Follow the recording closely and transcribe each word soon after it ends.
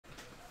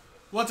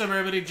What's up,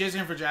 everybody? Jason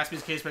here for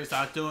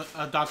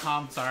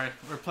JaspysCaseBreaks.com. Sorry,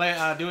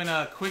 we're doing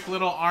a quick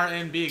little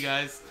R&B,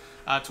 guys.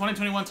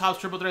 2021 Topps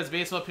Triple Threads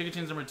Baseball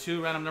Pikachu's number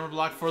 2 random number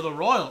block for the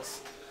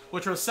Royals,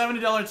 which are a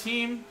 $70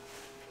 team.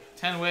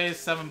 10 ways,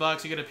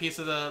 $7. You get a piece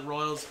of the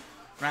Royals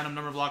random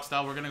number block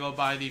style. We're gonna go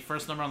by the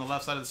first number on the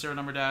left side of the serial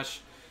number dash,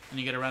 and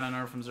you get a random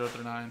number from 0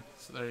 through 9.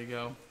 So there you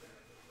go.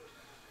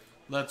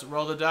 Let's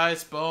roll the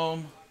dice.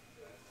 Boom.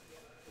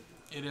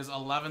 It is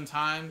 11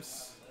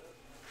 times.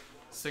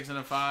 6 and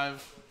a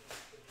 5.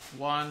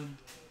 1,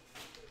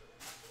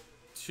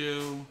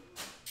 2,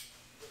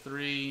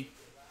 3,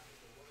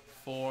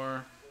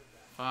 4,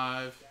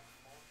 5,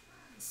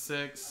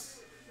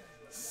 6,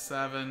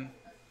 7,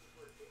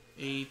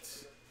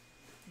 8,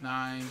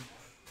 9,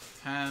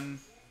 10,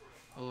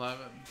 11.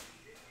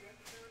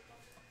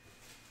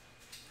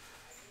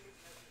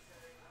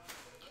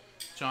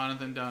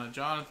 Jonathan down to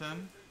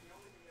Jonathan.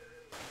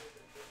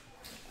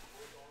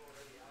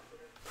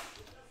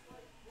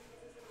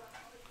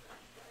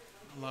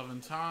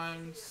 $11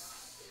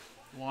 times.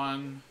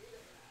 1,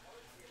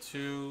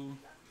 2,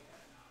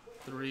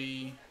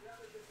 3,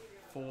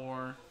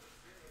 4,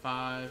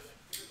 5,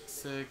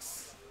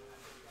 6,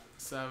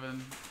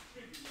 7,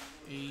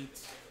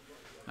 8,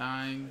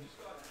 9,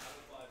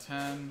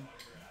 10,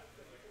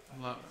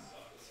 11.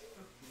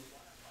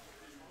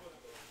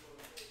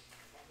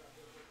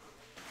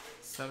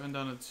 7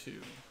 down to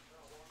 2.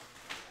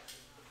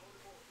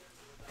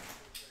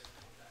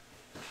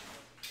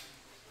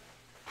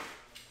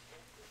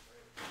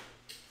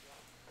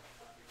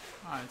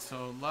 Alright,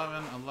 so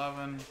 11,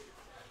 11.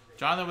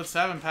 Jonathan with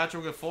 7,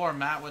 Patrick with 4,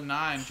 Matt with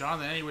 9.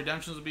 Jonathan, any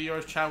redemptions will be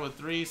yours. Chad with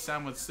 3,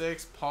 Sam with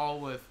 6,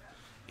 Paul with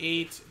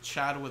 8,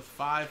 Chad with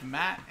 5.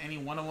 Matt, any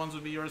one-on-ones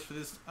would be yours for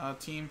this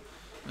team.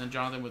 And then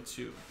Jonathan with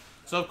 2.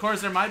 So, of course,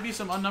 there might be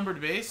some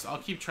unnumbered base. I'll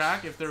keep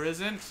track. If there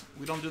isn't,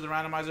 we don't do the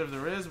randomizer. If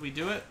there is, we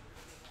do it.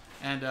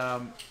 And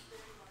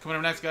coming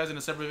up next, guys, in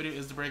a separate video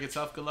is the break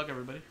itself. Good luck,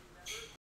 everybody.